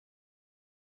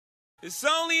It's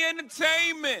only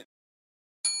entertainment.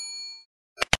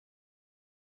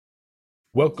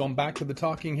 Welcome back to The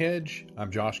Talking Hedge. I'm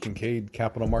Josh Kincaid,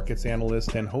 capital markets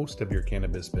analyst and host of your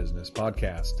Cannabis Business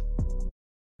Podcast.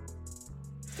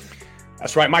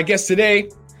 That's right. My guest today,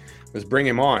 let's bring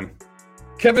him on.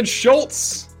 Kevin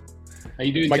Schultz. How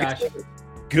you doing, Josh?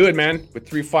 Good, man. With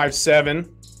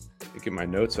 357. Let me get my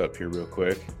notes up here real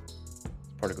quick. It's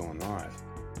part of going live.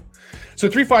 So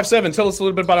 357, tell us a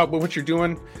little bit about what you're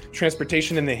doing,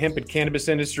 transportation in the hemp and cannabis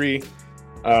industry.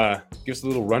 Give us a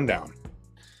little rundown.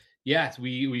 Yes,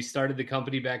 we started the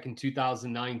company back in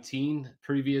 2019.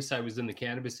 Previous, I was in the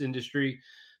cannabis industry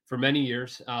for many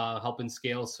years, helping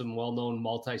scale some well-known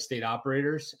multi-state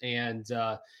operators. And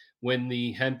when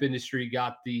the hemp industry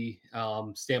got the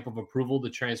stamp of approval to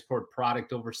transport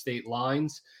product over state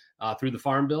lines through the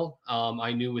Farm Bill,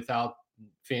 I knew without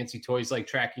fancy toys like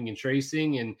tracking and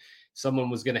tracing, and someone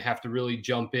was going to have to really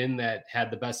jump in that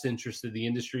had the best interest of the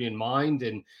industry in mind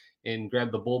and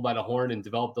grab the bull by the horn and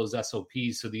develop those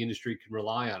SOPs so the industry can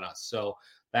rely on us. So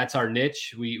that's our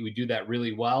niche. We do that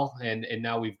really well. And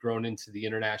now we've grown into the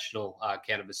international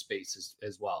cannabis space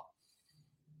as well.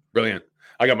 Brilliant.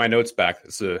 I got my notes back.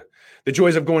 It's the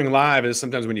joys of going live is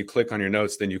sometimes when you click on your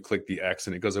notes, then you click the X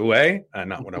and it goes away.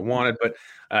 Not what I wanted, but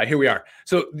here we are.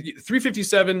 So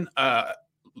 357,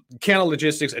 Canna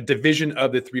Logistics, a division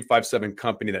of the 357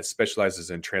 company that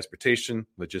specializes in transportation,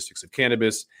 logistics of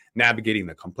cannabis, navigating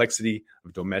the complexity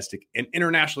of domestic and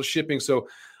international shipping. So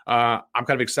I'm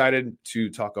kind of excited to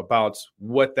talk about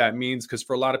what that means, because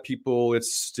for a lot of people,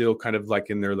 it's still kind of like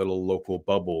in their little local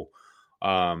bubble.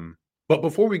 But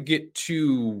before we get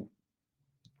to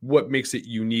what makes it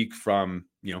unique from,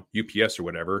 UPS or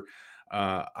whatever,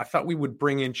 I thought we would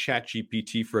bring in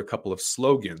ChatGPT for a couple of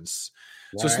slogans.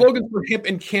 So slogans for hemp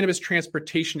and cannabis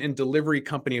transportation and delivery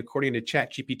company, according to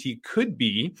ChatGPT, could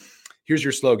be, here's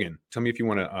your slogan. Tell me if you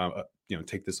want to,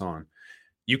 take this on.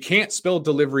 You can't spell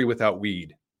delivery without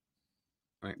weed.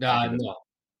 Right? No. I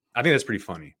think that's pretty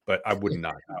funny, but I wouldn't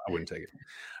take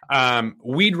it.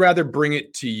 We'd rather bring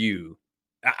it to you.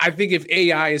 I think if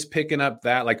AI is picking up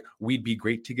that, like, we'd be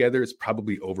great together, it's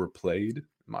probably overplayed, in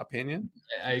my opinion.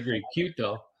 I agree. Cute,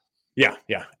 though. Yeah.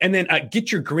 And then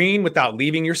get your green without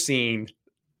leaving your scene.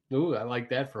 Ooh, I like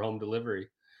that for home delivery.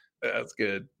 That's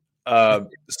good.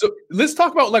 So let's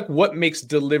talk about like what makes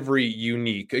delivery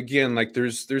unique. Again, like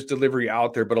there's delivery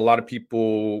out there, but a lot of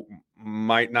people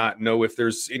might not know if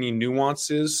there's any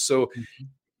nuances. So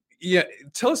yeah,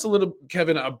 tell us a little,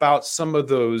 Kevin, about some of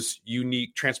those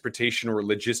unique transportation or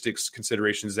logistics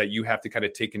considerations that you have to kind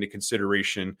of take into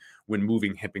consideration when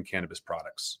moving hemp and cannabis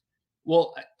products.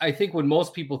 Well, I think when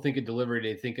most people think of delivery,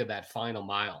 they think of that final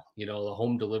mile, the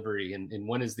home delivery. And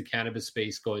when is the cannabis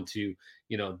space going to,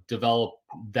 develop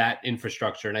that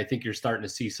infrastructure? And I think you're starting to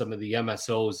see some of the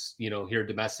MSOs, here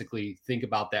domestically think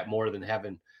about that more than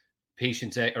having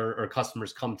patients or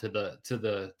customers come to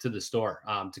the store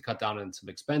to cut down on some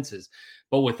expenses.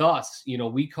 But with us,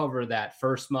 we cover that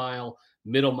first mile,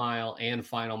 middle mile, and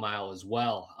final mile as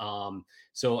well.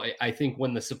 So I think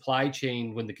when the supply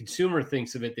chain, when the consumer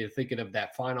thinks of it, they're thinking of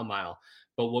that final mile.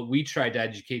 But what we try to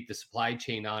educate the supply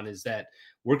chain on is that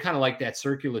we're kind of like that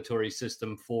circulatory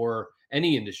system for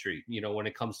any industry, when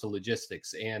it comes to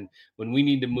logistics. And when we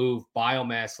need to move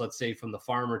biomass, let's say from the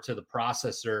farmer to the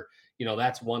processor,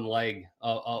 that's one leg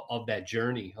of that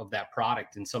journey of that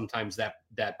product. And sometimes that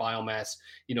biomass,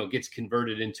 gets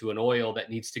converted into an oil that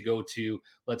needs to go to,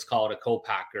 let's call it a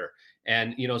co-packer.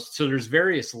 And, so there's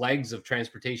various legs of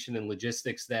transportation and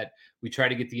logistics that we try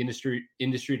to get the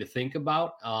industry to think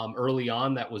about. Early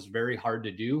on, that was very hard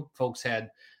to do. Folks had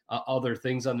other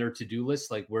things on their to-do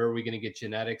list, like where are we going to get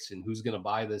genetics and who's going to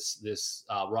buy this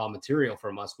raw material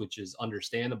from us, which is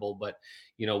understandable. But,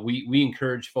 we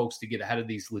encourage folks to get ahead of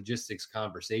these logistics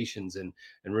conversations and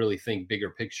really think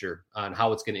bigger picture on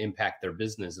how it's going to impact their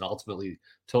business and ultimately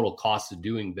total cost of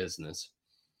doing business.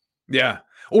 Yeah.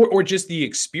 Or just the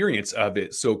experience of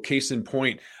it. So case in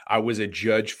point, I was a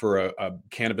judge for a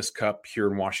cannabis cup here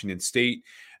in Washington State.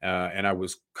 And I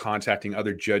was contacting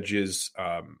other judges.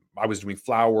 I was doing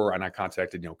flower and I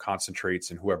contacted,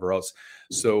 concentrates and whoever else.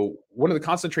 So one of the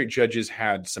concentrate judges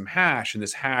had some hash, and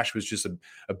this hash was just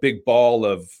a big ball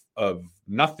of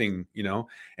nothing,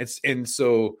 and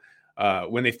so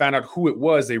when they found out who it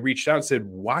was, they reached out and said,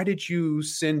 why did you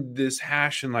send this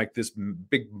hash in like this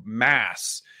big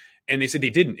mass? And they said they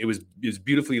didn't. It was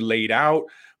beautifully laid out,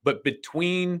 but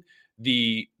between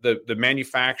the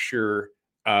manufacturer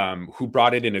who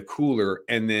brought it in a cooler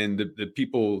and then the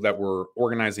people that were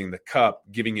organizing the cup,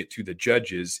 giving it to the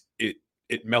judges, it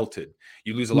it melted.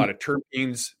 You lose a lot of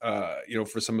terpenes,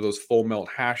 for some of those full melt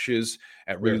hashes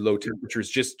at really low temperatures.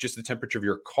 Just the temperature of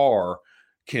your car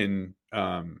can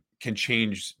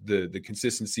change the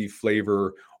consistency,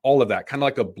 flavor, all of that. Kind of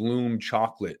like a Bloom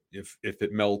chocolate. If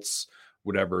it melts,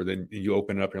 whatever, then you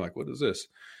open it up and you're like, what is this?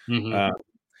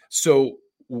 So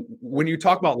when you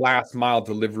talk about last mile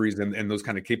deliveries and those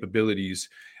kind of capabilities,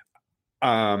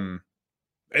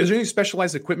 is there any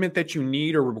specialized equipment that you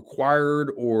need or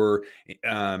required, or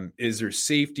is there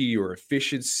safety or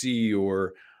efficiency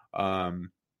or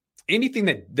anything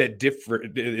that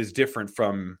is different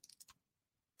from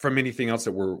anything else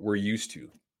that we're used to?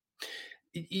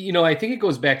 I think it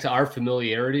goes back to our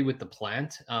familiarity with the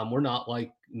plant. We're not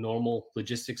like normal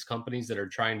logistics companies that are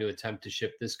trying to attempt to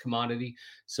ship this commodity.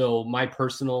 So my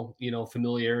personal,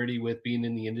 familiarity with being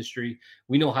in the industry,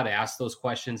 we know how to ask those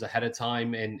questions ahead of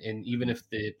time. And even if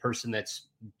the person that's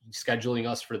scheduling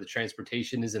us for the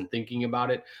transportation isn't thinking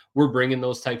about it, we're bringing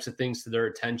those types of things to their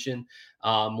attention.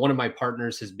 One of my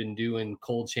partners has been doing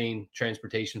cold chain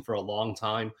transportation for a long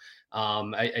time.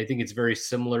 I think it's very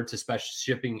similar to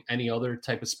shipping any other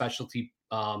type of specialty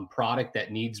product that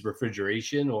needs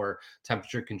refrigeration or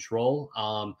temperature control.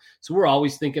 So we're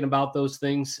always thinking about those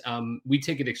things. We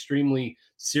take it extremely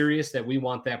serious that we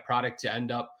want that product to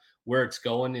end up where it's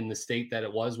going in the state that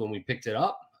it was when we picked it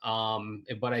up.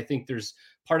 But I think there's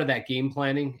part of that game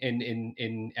planning and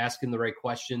in asking the right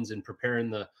questions and preparing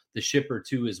the shipper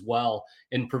too as well,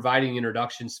 and providing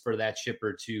introductions for that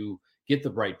shipper to get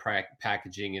the right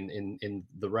packaging and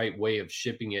the right way of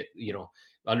shipping it,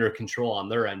 under control on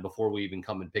their end before we even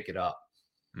come and pick it up.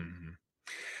 Mm-hmm.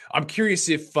 I'm curious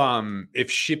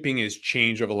if shipping has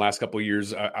changed over the last couple of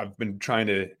years. I've been trying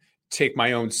to take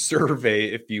my own survey,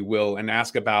 if you will, and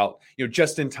ask about,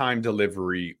 just-in-time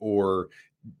delivery, or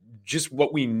just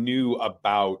what we knew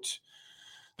about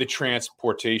the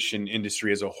transportation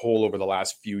industry as a whole over the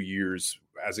last few years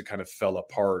as it kind of fell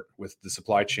apart with the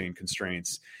supply chain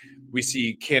constraints. We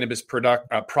see cannabis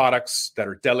products that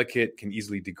are delicate, can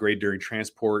easily degrade during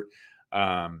transport.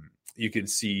 You can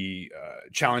see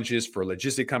challenges for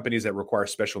logistic companies that require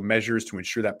special measures to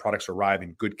ensure that products arrive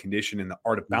in good condition, and the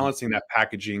art of balancing that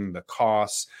packaging, the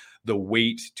costs, the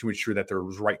weight to ensure that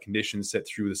there's right conditions set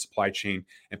through the supply chain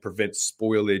and prevent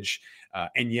spoilage,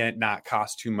 and yet not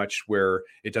cost too much where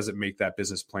it doesn't make that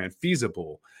business plan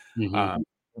feasible.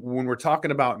 When we're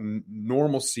talking about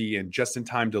normalcy and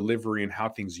just-in-time delivery and how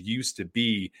things used to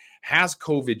be, has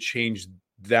COVID changed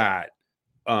that,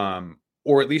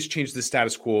 or at least changed the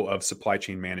status quo of supply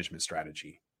chain management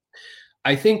strategy?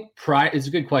 I think it's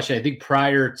a good question. I think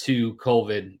prior to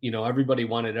COVID, everybody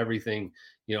wanted everything,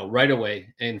 right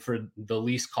away and for the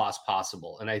least cost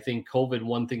possible. And I think COVID,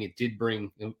 one thing it did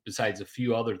bring, besides a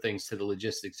few other things to the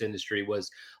logistics industry, was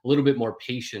a little bit more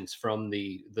patience from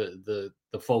the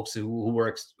folks who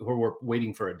were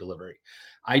waiting for a delivery.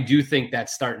 I do think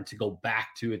that's starting to go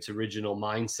back to its original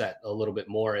mindset a little bit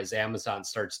more as Amazon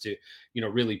starts to,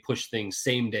 really push things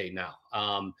same day now.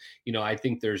 I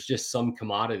think there's just some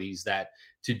commodities that,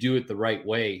 to do it the right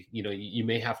way, you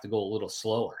may have to go a little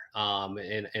slower.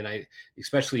 And I,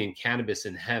 especially in cannabis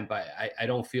and hemp, I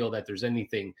don't feel that there's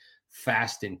anything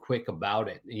fast and quick about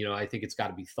it. I think it's got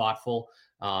to be thoughtful.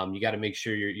 You got to make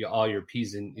sure all your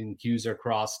P's and Q's are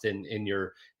crossed, and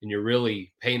you're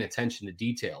really paying attention to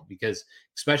detail, because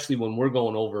especially when we're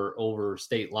going over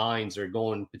state lines or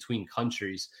going between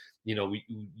countries,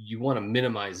 you want to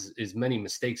minimize as many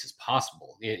mistakes as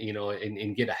possible,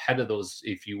 and get ahead of those.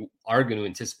 If you are going to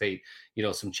anticipate,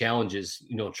 some challenges,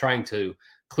 trying to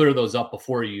clear those up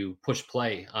before you push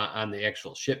play on the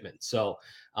actual shipment. So,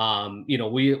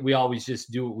 we always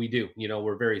just do what we do.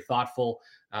 We're very thoughtful.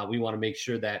 We want to make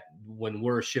sure that when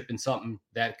we're shipping something,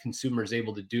 that consumer is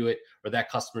able to do it, or that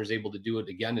customer is able to do it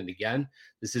again and again.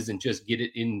 This isn't just get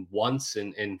it in once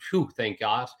and whew, thank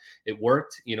God it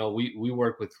worked. We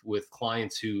work with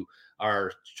clients who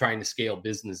are trying to scale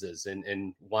businesses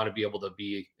and want to be able to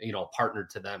be, partner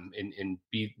to them and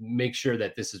make sure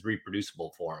that this is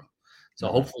reproducible for them. So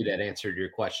hopefully that answered your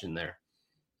question there.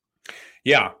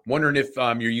 Yeah. Wondering if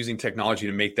you're using technology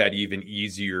to make that even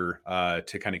easier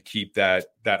to kind of keep that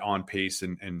on pace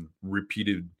and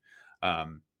repeated.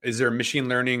 Is there machine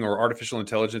learning or artificial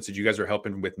intelligence that you guys are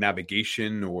helping with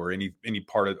navigation or any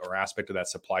part of or aspect of that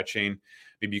supply chain?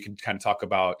 Maybe you can kind of talk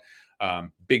about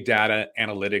big data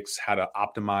analytics, how to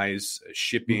optimize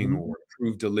shipping or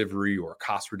improve delivery or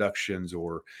cost reductions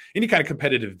or any kind of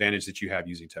competitive advantage that you have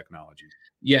using technology.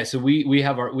 Yeah, so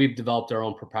we've developed our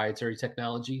own proprietary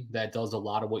technology that does a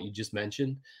lot of what you just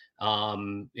mentioned.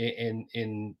 And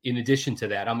in addition to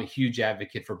that, I'm a huge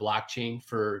advocate for blockchain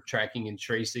for tracking and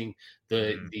tracing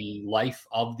the life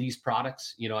of these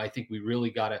products. I think we really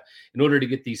got to, in order to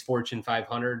get these Fortune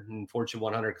 500 and Fortune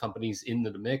 100 companies into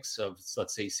the mix of,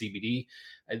 let's say, CBD,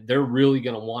 they're really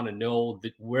going to want to know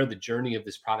where the journey of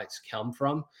this product's come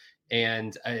from.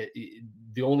 And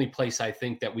the only place I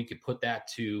think that we could put that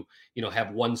to,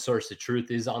 have one source of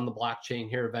truth is on the blockchain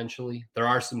here eventually. There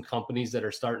are some companies that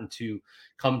are starting to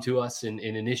come to us and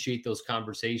initiate those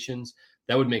conversations.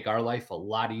 That would make our life a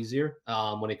lot easier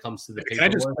when it comes to the paperwork. Can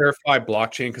I just clarify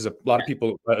blockchain? Because a lot of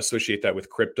people associate that with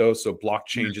crypto. So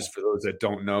blockchain, just for those that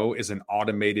don't know, is an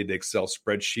automated Excel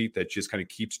spreadsheet that just kind of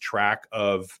keeps track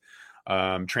of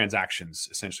transactions.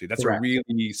 Essentially, that's Correct. A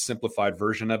really simplified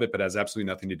version of it, but has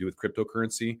absolutely nothing to do with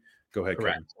cryptocurrency. Go ahead.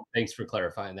 Correct. Kevin. Thanks for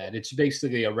clarifying that. It's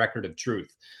basically a record of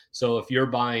truth. So if you're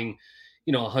buying,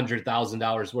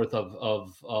 $100,000 worth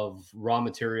of raw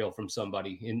material from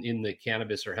somebody in the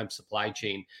cannabis or hemp supply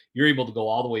chain, you're able to go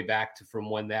all the way back to from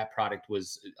when that product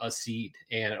was a seed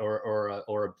and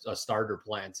or a starter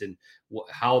plant, and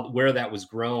where that was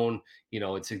grown,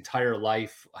 its entire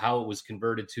life, how it was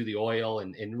converted to the oil,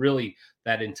 and really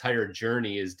that entire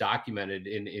journey is documented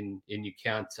and you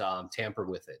can't tamper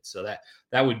with it. So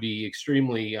that would be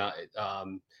extremely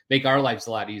make our lives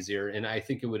a lot easier, and I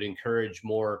think it would encourage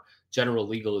more general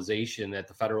legalization at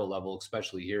the federal level,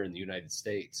 especially here in the United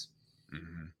States.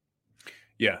 Mm-hmm.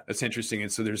 Yeah, that's interesting.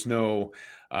 And so there's no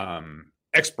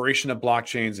expiration of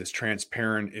blockchains. It's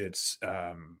transparent. It's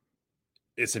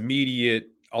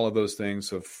immediate. All of those things.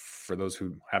 So for those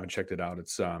who haven't checked it out,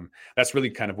 it's that's really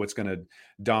kind of what's going to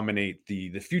dominate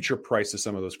the future price of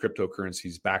some of those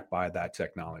cryptocurrencies backed by that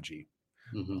technology.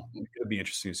 Mm-hmm. It'll be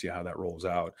interesting to see how that rolls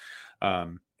out.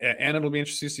 And it'll be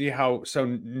interesting to see how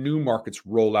new markets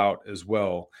roll out as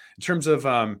well. In terms of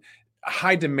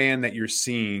high demand that you're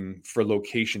seeing for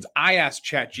locations, I asked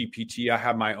ChatGPT. I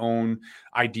have my own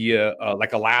idea,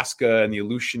 like Alaska and the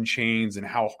Aleutian chains, and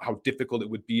how difficult it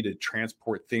would be to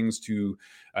transport things to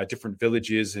different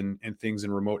villages and things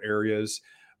in remote areas.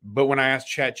 But when I asked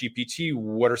ChatGPT,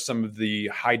 what are some of the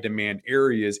high demand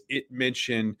areas, it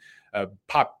mentioned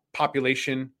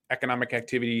population, economic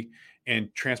activity,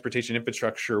 and transportation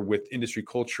infrastructure with industry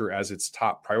culture as its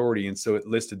top priority. And so it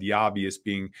listed the obvious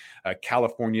being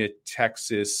California,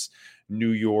 Texas,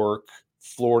 New York,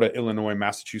 Florida, Illinois,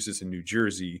 Massachusetts, and New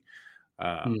Jersey.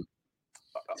 Sounds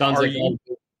like all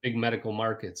big medical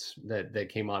markets that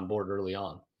came on board early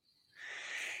on.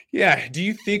 Yeah. Do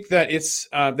you think that it's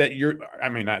not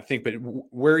think, but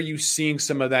where are you seeing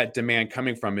some of that demand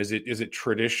coming from? Is it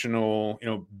traditional,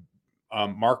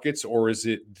 markets, or is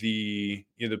it the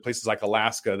places like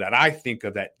Alaska that I think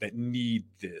of that need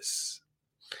this?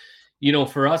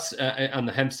 For us on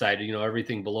the hemp side,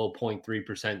 everything below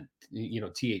 0.3%,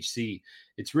 THC,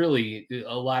 it's really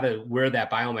a lot of where that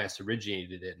biomass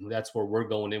originated in. And that's where we're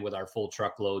going in with our full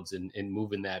truckloads and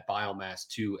moving that biomass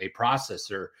to a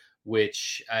processor,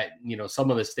 which,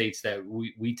 some of the states that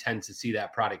we tend to see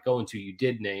that product go into, you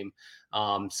did name,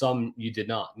 some you did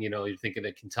not. You're thinking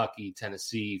of Kentucky,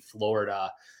 Tennessee,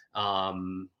 Florida.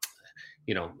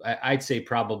 I'd say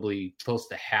probably close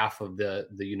to half of the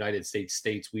United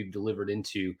States we've delivered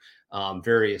into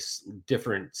various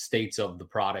different states of the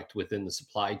product within the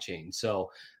supply chain.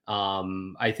 So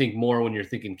I think more when you're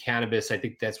thinking cannabis, I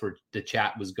think that's where the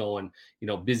chat was going,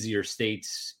 busier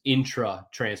states, intra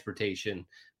transportation,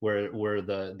 where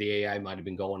the AI might have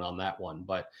been going on that one.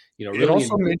 But, really, it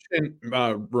also mentioned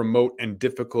remote and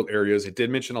difficult areas. It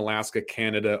did mention Alaska,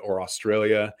 Canada, or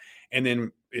Australia. And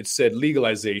then it said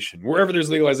legalization. Wherever there's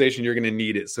legalization, you're going to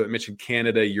need it. So it mentioned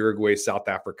Canada, Uruguay, South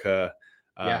Africa,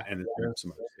 and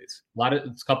some other states.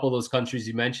 A couple of those countries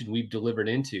you mentioned, we've delivered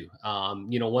into.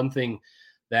 One thing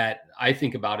that I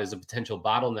think about as a potential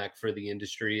bottleneck for the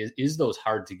industry is those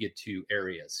hard to get to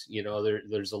areas.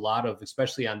 There's a lot of,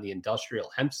 especially on the industrial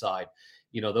hemp side,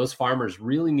 those farmers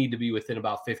really need to be within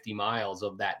about 50 miles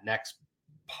of that next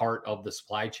part of the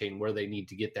supply chain where they need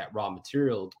to get that raw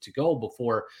material to go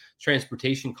before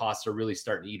transportation costs are really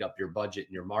starting to eat up your budget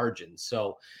and your margins.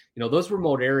 So, those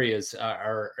remote areas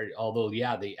are although,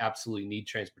 they absolutely need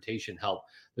transportation help,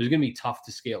 there's going to be tough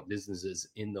to scale businesses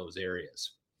in those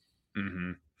areas.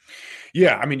 Mm-hmm.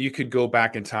 Yeah, I mean, you could go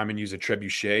back in time and use a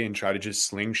trebuchet and try to just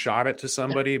slingshot it to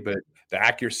somebody, but the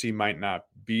accuracy might not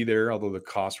be there, although the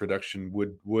cost reduction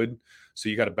would. So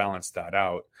you got to balance that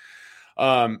out.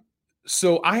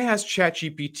 So I asked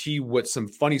ChatGPT what some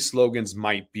funny slogans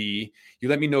might be. You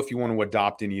let me know if you want to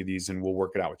adopt any of these, and we'll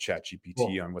work it out with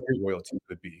ChatGPT on what the royalty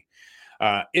could be.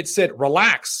 It said,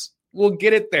 "Relax, will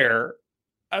get it there.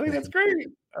 I think that's great.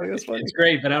 I think that's funny. It's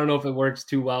great, but I don't know if it works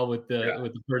too well with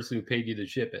the person who paid you to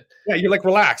ship it. Yeah, you're like,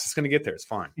 relax. It's going to get there. It's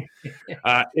fine.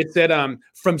 It said,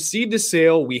 from seed to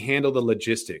sale, we handle the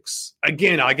logistics.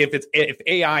 Again, like if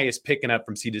AI is picking up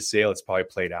from seed to sale, it's probably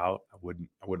played out. I wouldn't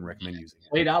recommend using it.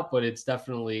 Played out, but it's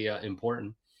definitely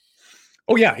important.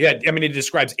 Oh yeah. I mean, it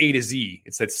describes A to Z.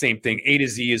 It's that same thing. A to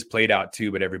Z is played out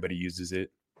too, but everybody uses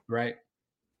it. Right.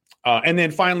 And then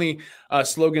finally,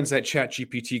 slogans that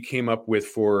ChatGPT came up with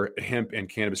for hemp and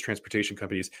cannabis transportation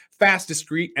companies: fast,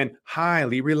 discreet, and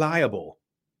highly reliable.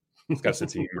 It's got a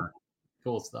sense of humor.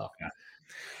 Cool stuff.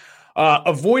 Yeah.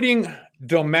 Avoiding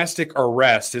domestic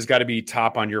arrest has got to be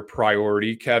top on your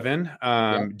priority, Kevin.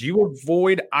 Do you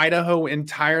avoid Idaho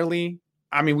entirely?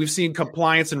 I mean, we've seen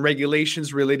compliance and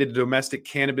regulations related to domestic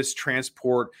cannabis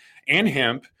transport and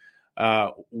hemp,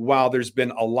 while there's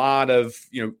been a lot of,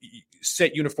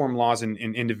 set uniform laws in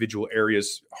individual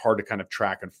areas, hard to kind of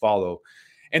track and follow.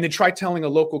 And then try telling a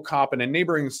local cop in a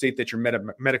neighboring state that your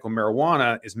medical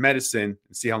marijuana is medicine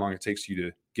and see how long it takes you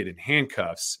to get in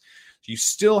handcuffs. So you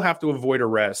still have to avoid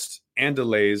arrest and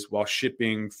delays while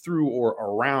shipping through or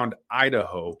around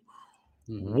Idaho.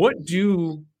 Mm-hmm. What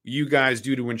do you guys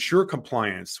do to ensure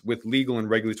compliance with legal and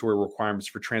regulatory requirements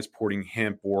for transporting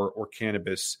hemp or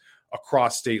cannabis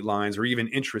across state lines or even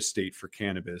intrastate for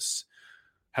cannabis?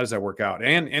 How does that work out?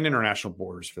 And international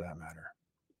borders for that matter.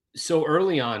 So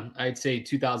early on, I'd say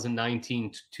 2019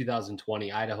 to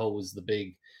 2020, Idaho was the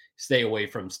big stay away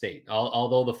from state.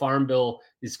 Although the Farm Bill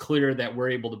is clear that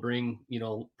we're able to bring,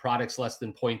 products less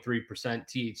than 0.3%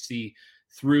 THC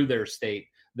through their state,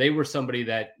 they were somebody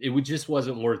that it just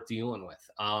wasn't worth dealing with.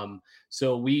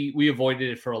 So we avoided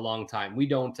it for a long time. We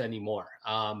don't anymore.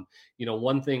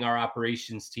 One thing our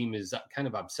operations team is kind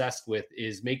of obsessed with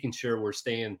is making sure we're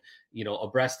staying,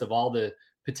 abreast of all the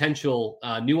potential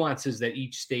nuances that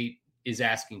each state is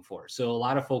asking for. So a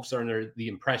lot of folks are under the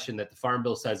impression that the Farm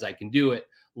Bill says I can do it,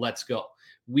 let's go.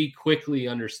 We quickly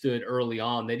understood early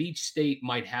on that each state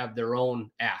might have their own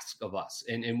ask of us.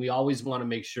 And we always want to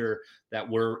make sure that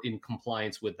we're in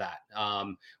compliance with that.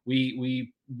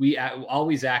 We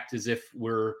always act as if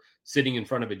we're sitting in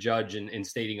front of a judge and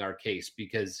stating our case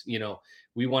because,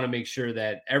 we want to make sure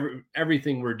that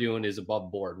everything we're doing is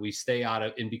above board. We stay out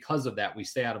of, and because of that, we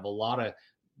stay out of a lot of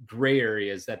gray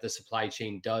areas that the supply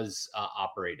chain does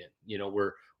operate in.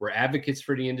 We're advocates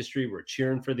for the industry. We're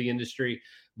cheering for the industry.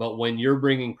 But when you're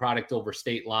bringing product over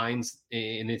state lines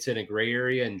and it's in a gray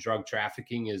area and drug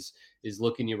trafficking is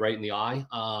looking you right in the eye,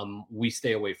 we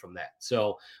stay away from that.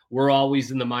 So we're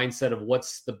always in the mindset of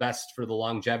what's the best for the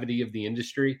longevity of the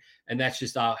industry. And that's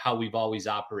just how we've always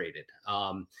operated.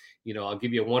 I'll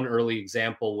give you one early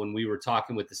example. When we were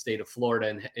talking with the state of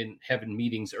Florida and having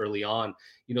meetings early on,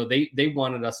 they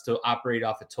wanted us to operate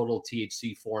off a total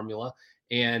THC formula.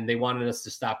 And they wanted us to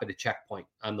stop at a checkpoint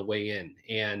on the way in.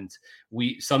 And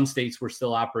some states were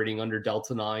still operating under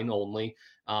Delta 9 only.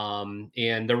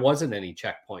 And there wasn't any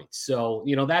checkpoints. So,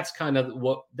 that's kind of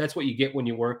what you get when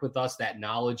you work with us, that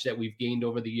knowledge that we've gained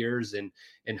over the years and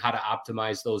how to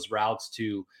optimize those routes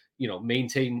to,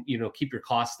 maintain, keep your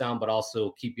costs down, but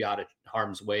also keep you out of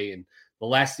harm's way. And the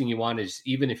last thing you want is,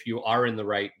 even if you are in the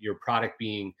right, your product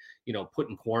being, put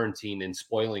in quarantine and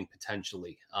spoiling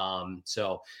potentially.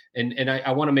 So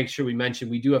I want to make sure we mention,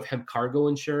 we do have hemp cargo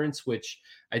insurance, which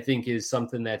I think is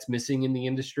something that's missing in the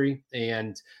industry.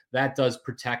 And that does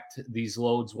protect these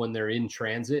loads when they're in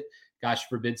transit. Gosh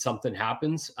forbid something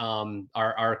happens.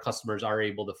 Our customers are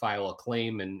able to file a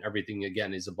claim and everything,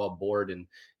 again, is above board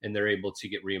and they're able to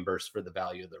get reimbursed for the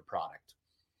value of their product.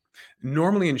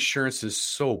 Normally insurance is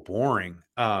so boring.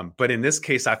 But in this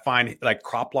case, I find like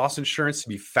crop loss insurance to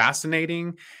be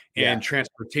fascinating and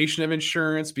transportation of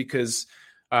insurance because,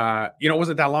 it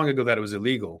wasn't that long ago that it was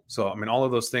illegal. So, I mean, all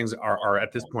of those things are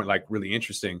at this point, like really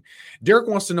interesting. Derek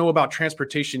wants to know about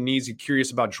transportation needs. He's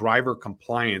curious about driver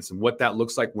compliance and what that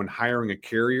looks like when hiring a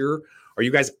carrier. Are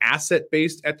you guys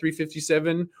asset-based at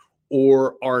 357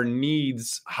 or are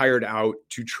needs hired out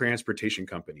to transportation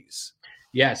companies?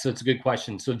 Yeah, so it's a good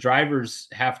question. So drivers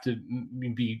have to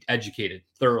be educated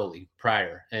thoroughly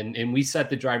prior, and we set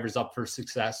the drivers up for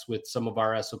success with some of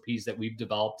our SOPs that we've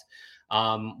developed.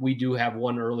 We do have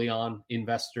one early on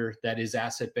investor that is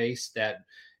asset-based that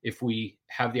if we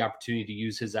have the opportunity to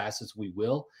use his assets, we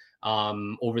will.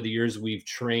 Over the years, we've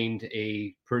trained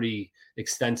a pretty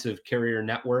extensive carrier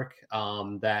network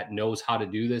that knows how to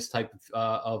do this type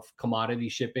of commodity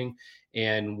shipping,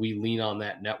 and we lean on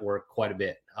that network quite a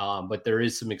bit. But there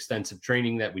is some extensive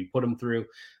training that we put them through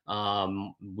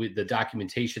with the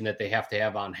documentation that they have to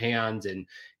have on hand and,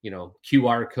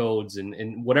 QR codes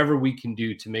and whatever we can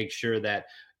do to make sure that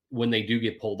when they do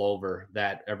get pulled over,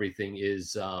 that everything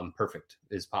is perfect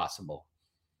as possible.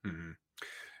 Mm-hmm.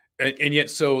 And yet,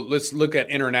 so let's look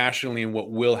at internationally and what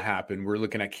will happen. We're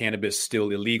looking at cannabis still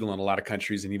illegal in a lot of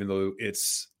countries. And even though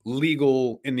it's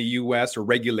legal in the US or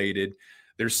regulated,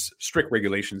 there's strict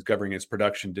regulations governing its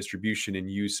production, distribution, and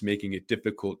use, making it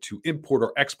difficult to import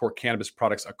or export cannabis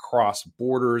products across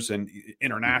borders and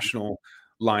international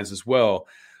lines as well.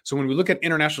 So when we look at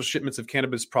international shipments of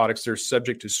cannabis products, they're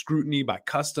subject to scrutiny by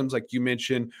customs, like you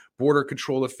mentioned, border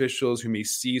control officials who may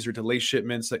seize or delay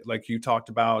shipments, like you talked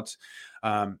about,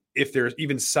 if they're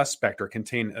even suspect or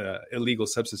contain illegal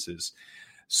substances.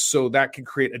 So that can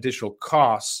create additional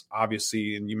costs,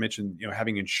 obviously. And you mentioned,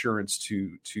 having insurance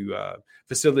to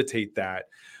facilitate that.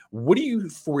 What do you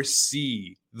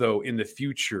foresee, though, in the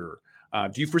future?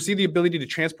 Do you foresee the ability to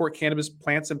transport cannabis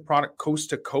plants and product coast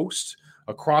to coast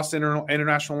across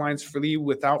international lines freely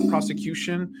without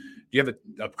prosecution? Do you have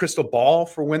a crystal ball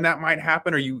for when that might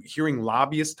happen? Are you hearing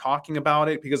lobbyists talking about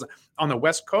it? Because on the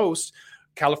West Coast,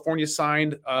 California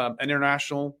signed an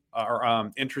international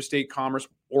or interstate commerce.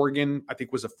 Oregon, I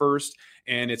think, was the first,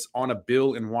 and it's on a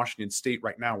bill in Washington State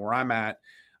right now, where I'm at,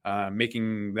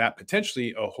 making that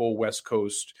potentially a whole West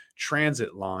Coast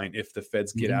transit line if the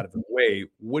feds get out of the way.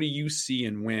 What do you see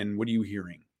and when? What are you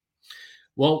hearing?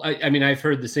 Well, I mean, I've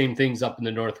heard the same things up in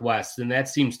the Northwest, and that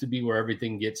seems to be where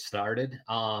everything gets started.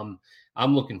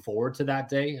 I'm looking forward to that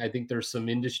day. I think there's some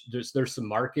there's some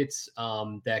markets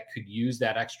that could use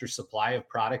that extra supply of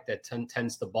product that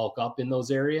tends to bulk up in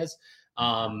those areas.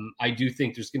 I do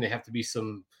think there's going to have to be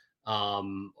some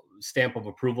stamp of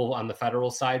approval on the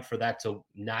federal side for that to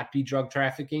not be drug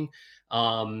trafficking.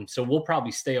 So we'll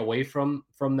probably stay away from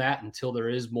that until there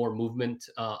is more movement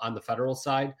on the federal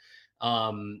side.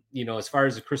 As far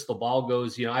as the crystal ball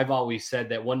goes, I've always said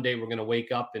that one day we're going to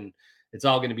wake up and it's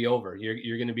all going to be over.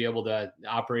 You're going to be able to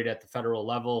operate at the federal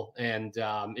level, and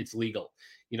it's legal.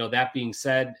 That being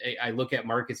said, I look at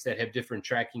markets that have different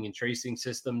tracking and tracing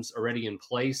systems already in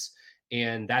place,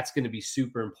 and that's going to be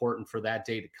super important for that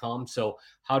day to come. So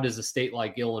how does a state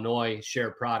like Illinois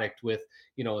share product with,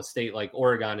 a state like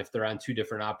Oregon if they're on two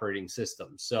different operating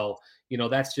systems? So,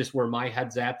 that's just where my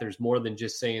head's at. There's more than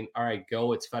just saying, all right,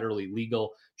 go, it's federally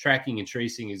legal. Tracking and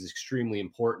tracing is extremely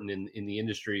important in the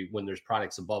industry when there's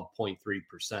products above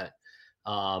 0.3%.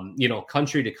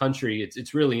 Country to country,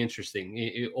 it's really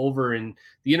interesting. Over in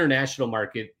the international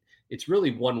market, it's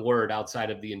really one word outside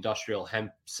of the industrial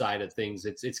hemp side of things.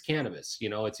 It's cannabis.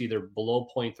 It's either below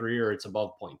 0.3 or it's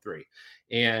above 0.3.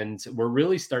 And we're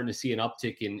really starting to see an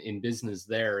uptick in business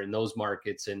there in those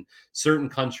markets, and certain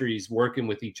countries working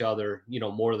with each other,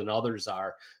 more than others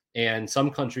are. And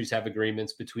some countries have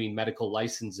agreements between medical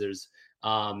licensors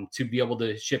to be able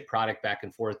to ship product back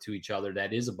and forth to each other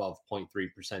that is above 0.3%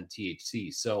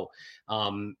 THC. So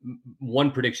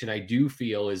one prediction I do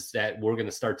feel is that we're going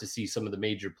to start to see some of the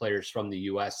major players from the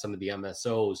US, some of the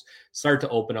MSOs, start to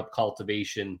open up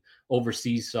cultivation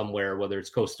overseas somewhere, whether it's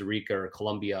Costa Rica or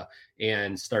Colombia,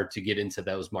 and start to get into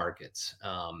those markets.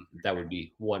 That would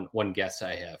be one guess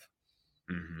I have.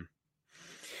 Mm-hmm.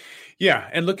 Yeah,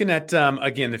 and looking at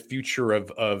again the future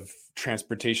of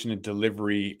transportation and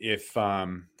delivery, if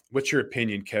what's your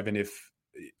opinion, Kevin? If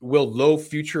will low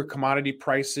future commodity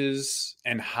prices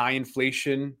and high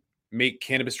inflation make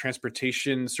cannabis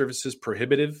transportation services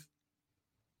prohibitive?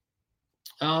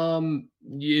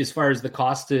 As far as the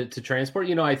cost to transport,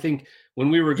 I think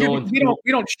when we were going,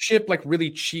 we don't ship like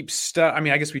really cheap stuff. I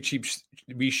mean, I guess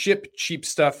we ship cheap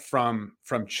stuff from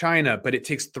China, but it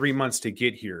takes 3 months to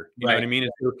get here. You know what I mean?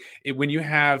 When you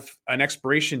have an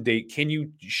expiration date, can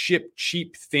you ship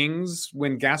cheap things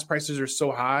when gas prices are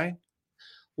so high?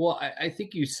 Well, I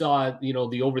think you saw,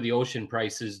 the over the ocean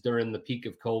prices during the peak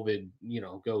of COVID,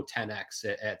 go 10x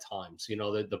at times.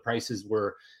 The prices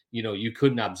were, you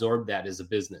couldn't absorb that as a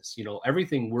business.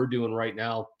 Everything we're doing right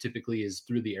now typically is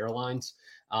through the airlines.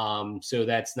 So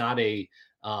that's not a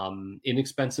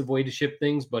inexpensive way to ship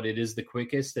things, but it is the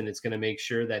quickest, and it's going to make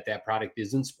sure that product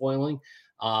isn't spoiling.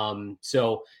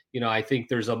 So, I think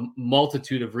there's a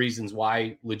multitude of reasons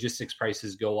why logistics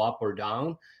prices go up or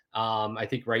down. I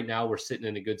think right now we're sitting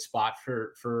in a good spot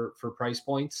for price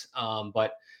points.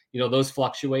 But those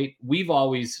fluctuate. We've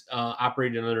always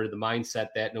operated under the mindset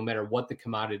that no matter what the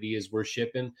commodity is we're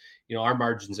shipping, our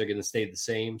margins are going to stay the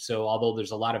same. So although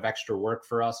there's a lot of extra work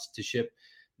for us to ship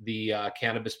the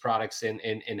cannabis products and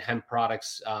hemp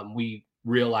products, we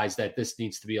realize that this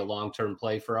needs to be a long-term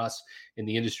play for us, and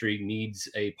the industry needs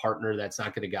a partner that's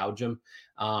not going to gouge them.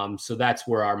 So that's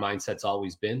where our mindset's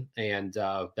always been. And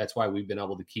that's why we've been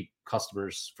able to keep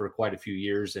customers for quite a few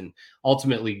years and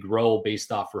ultimately grow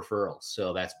based off referrals.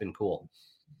 So that's been cool.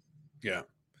 Yeah.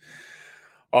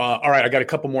 All right, I got a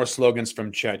couple more slogans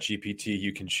from ChatGPT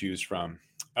you can choose from.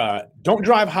 Don't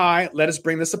drive high. Let us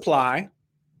bring the supply.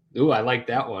 Ooh, I like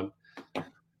that one.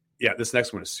 Yeah, this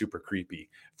next one is super creepy.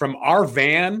 From our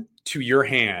van to your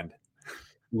hand.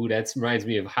 Ooh, that reminds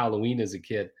me of Halloween as a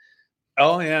kid.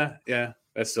 Oh, yeah.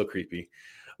 That's still creepy.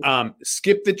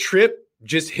 Skip the trip.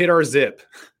 Just hit our zip.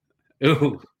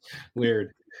 Ooh,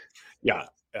 weird. Yeah.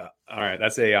 All right,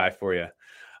 that's AI for you.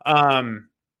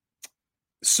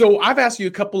 So I've asked you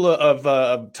a couple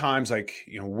of times, like,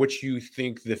 what you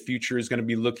think the future is going to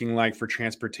be looking like for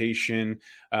transportation,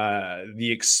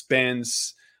 the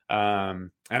expense,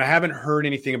 and I haven't heard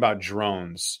anything about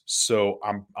drones. So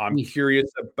I'm curious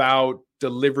about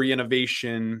delivery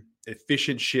innovation,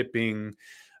 efficient shipping,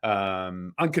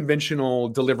 unconventional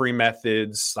delivery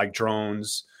methods like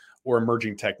drones or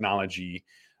emerging technology.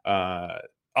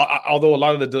 Although a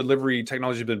lot of the delivery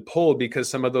technology has been pulled because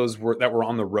some of those that were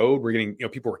on the road were getting,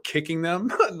 people were kicking them,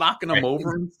 knocking them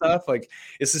over and stuff. Like,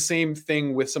 it's the same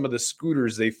thing with some of the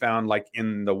scooters they found like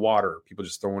in the water, people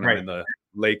just throwing them in the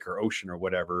lake or ocean or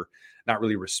whatever, not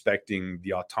really respecting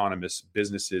the autonomous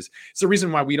businesses. It's the reason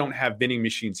why we don't have vending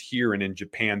machines here, and in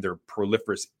Japan they're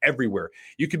proliferous everywhere.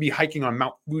 You could be hiking on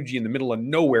Mount Fuji in the middle of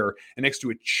nowhere, and next to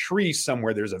a tree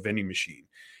somewhere there's a vending machine.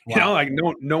 Wow. Like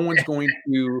no one's going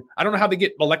to, I don't know how they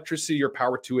get electricity or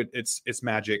power to it. It's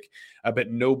magic, but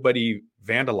nobody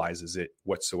vandalizes it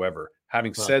whatsoever.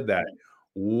 Having said that,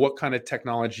 what kind of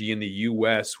technology in the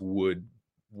US would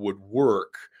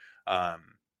work?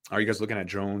 Are you guys looking at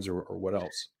drones or what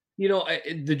else?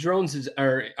 The drones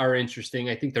are interesting.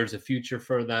 I think there's a future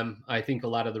for them. I think a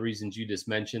lot of the reasons you just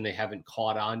mentioned, they haven't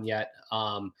caught on yet.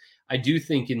 I do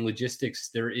think in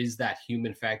logistics, there is that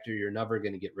human factor you're never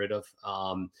going to get rid of.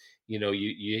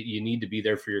 You need to be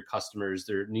there for your customers.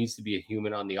 There needs to be a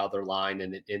human on the other line,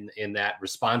 and in that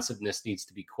responsiveness needs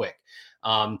to be quick.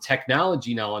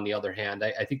 Technology now, on the other hand,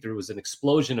 I think there was an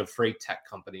explosion of freight tech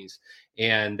companies,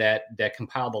 and that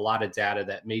compiled a lot of data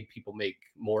that made people make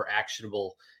more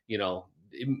actionable,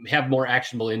 have more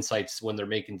actionable insights when they're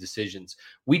making decisions.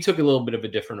 We took a little bit of a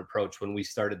different approach when we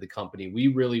started the company. We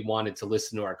really wanted to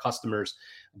listen to our customers,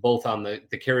 both on the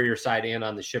carrier side and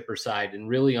on the shipper side, and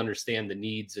really understand the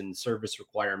needs and service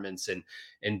requirements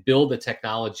and build a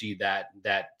technology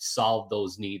that solved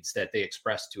those needs that they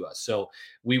expressed to us. So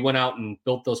we went out and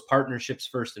built those partnerships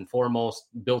first and foremost,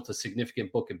 built a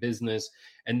significant book of business,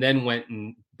 and then went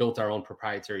and built our own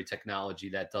proprietary technology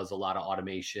that does a lot of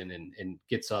automation and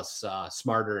gets us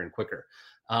smarter and quicker.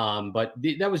 But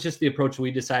that was just the approach we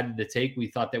decided to take. We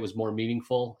thought that was more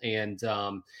meaningful, and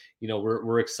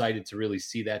we're excited to really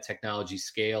see that technology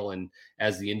scale, and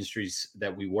as the industries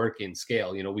that we work in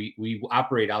scale. We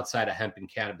operate outside of hemp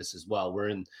and cannabis as well. We're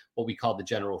in what we call the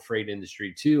general freight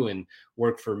industry too, and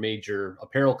work for major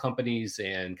apparel companies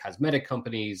and cosmetic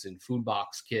companies and food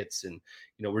box kits, and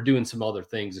we're doing some other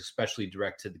things, especially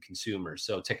direct to the consumer.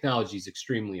 So technology is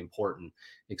extremely important,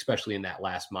 especially in that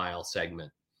last mile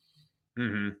segment.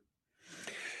 Mm-hmm.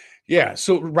 Yeah.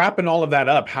 So wrapping all of that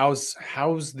up, how's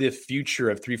the future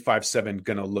of 357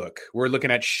 going to look? We're looking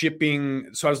at shipping.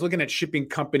 So I was looking at shipping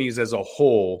companies as a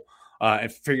whole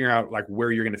and figuring out like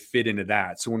where you're going to fit into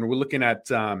that. So when we're looking at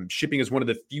shipping as one of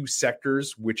the few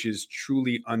sectors which is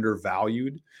truly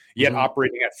undervalued, yet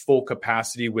operating at full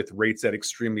capacity with rates at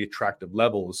extremely attractive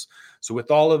levels. So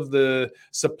with all of the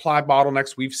supply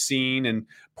bottlenecks we've seen and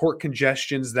port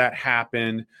congestions that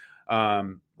happen,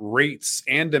 rates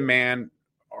and demand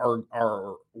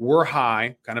were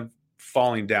high, kind of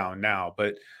falling down now,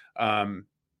 but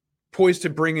poised to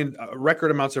bring in record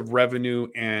amounts of revenue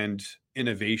and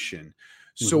innovation.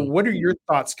 So what are your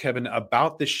thoughts, Kevin,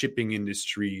 about the shipping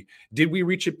industry? Did we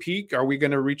reach a peak? Are we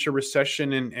going to reach a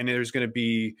recession and there's going to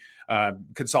be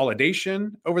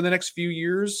consolidation over the next few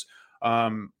years?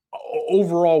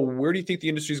 Overall, where do you think the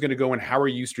industry is going to go, and how are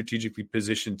you strategically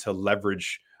positioned to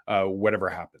leverage whatever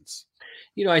happens?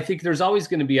 I think there's always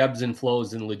going to be ebbs and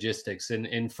flows in logistics.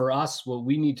 And for us, what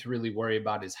we need to really worry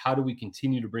about is how do we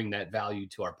continue to bring that value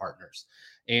to our partners?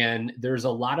 And there's a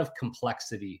lot of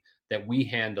complexity that we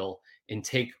handle and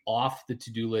take off the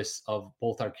to-do list of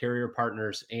both our carrier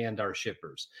partners and our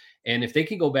shippers. And if they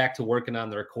can go back to working on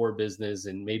their core business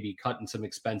and maybe cutting some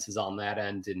expenses on that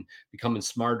end and becoming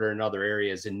smarter in other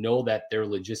areas and know that their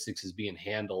logistics is being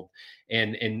handled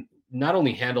and not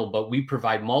only handle, but we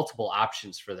provide multiple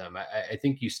options for them. I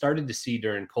think you started to see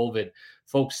during COVID,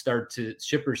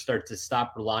 shippers start to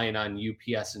stop relying on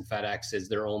UPS and FedEx as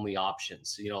their only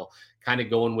options, kind of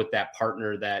going with that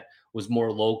partner that was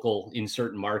more local in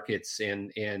certain markets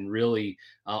and really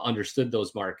understood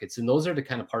those markets. And those are the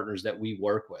kind of partners that we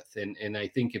work with. And I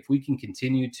think if we can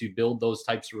continue to build those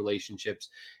types of relationships,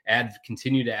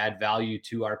 continue to add value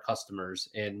to our customers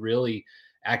and really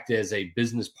act as a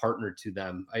business partner to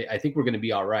them, I think we're going to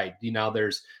be all right.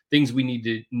 There's things we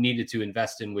needed to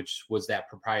invest in, which was that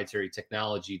proprietary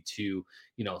technology to,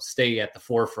 stay at the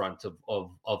forefront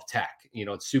of tech.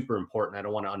 It's super important. I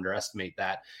don't want to underestimate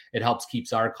that. It helps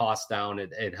keeps our costs down.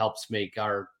 It helps make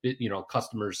our,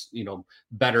 customers,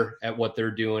 better at what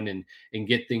they're doing and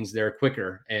get things there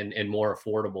quicker and more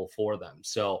affordable for them.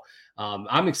 So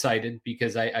I'm excited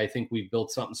because I think we've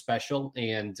built something special.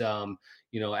 And,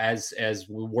 as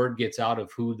word gets out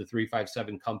of who the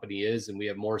 357 company is and we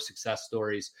have more success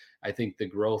stories, I think the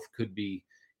growth could be,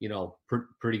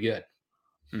 pretty good.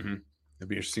 Mm-hmm. It'll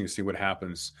be interesting to see what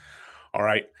happens. All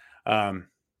right. Well,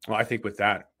 I think with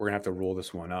that, we're gonna have to roll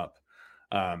this one up.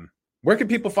 Where can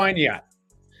people find you at?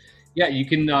 Yeah, you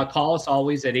can call us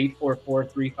always at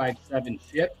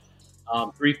 844-357-SHIP,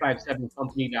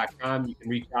 357company.com. You can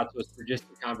reach out to us for just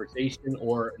a conversation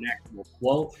or an actual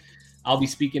quote. I'll be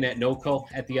speaking at NOCO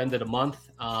at the end of the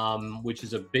month, which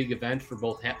is a big event for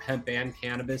both hemp and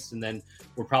cannabis. And then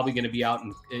we're probably going to be out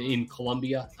in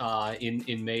Columbia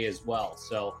in May as well.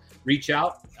 So reach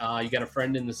out. You got a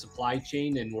friend in the supply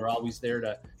chain, and we're always there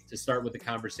to start with the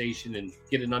conversation and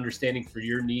get an understanding for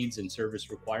your needs and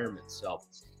service requirements. So.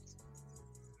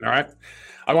 All right.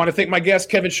 I want to thank my guest,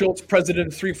 Kevin Schultz, president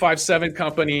of 357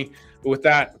 Company. But with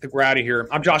that, I think we're out of here.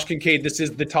 I'm Josh Kincaid. This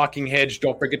is The Talking Hedge.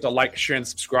 Don't forget to like, share, and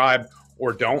subscribe,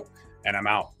 or don't, and I'm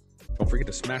out. Don't forget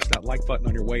to smash that like button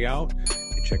on your way out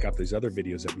and check out these other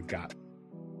videos that we've got.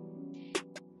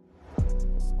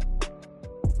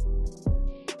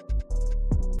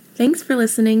 Thanks for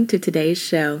listening to today's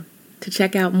show. To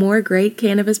check out more great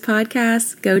cannabis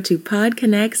podcasts, go to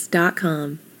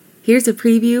podconnects.com. Here's a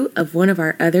preview of one of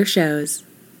our other shows.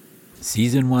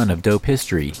 Season 1 of Dope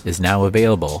History is now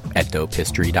available at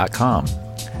dopehistory.com.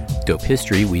 Dope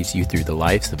History weaves you through the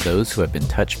lives of those who have been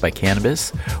touched by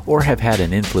cannabis or have had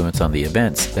an influence on the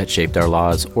events that shaped our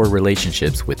laws or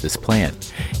relationships with this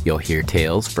plant. You'll hear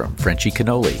tales from Frenchie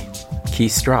Cannoli,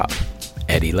 Keith Strop,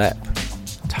 Eddie Lepp,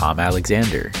 Tom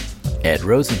Alexander, Ed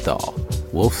Rosenthal,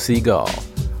 Wolf Seagal,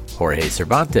 Jorge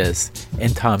Cervantes,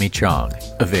 and Tommy Chong.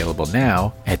 Available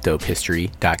now at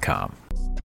dopehistory.com.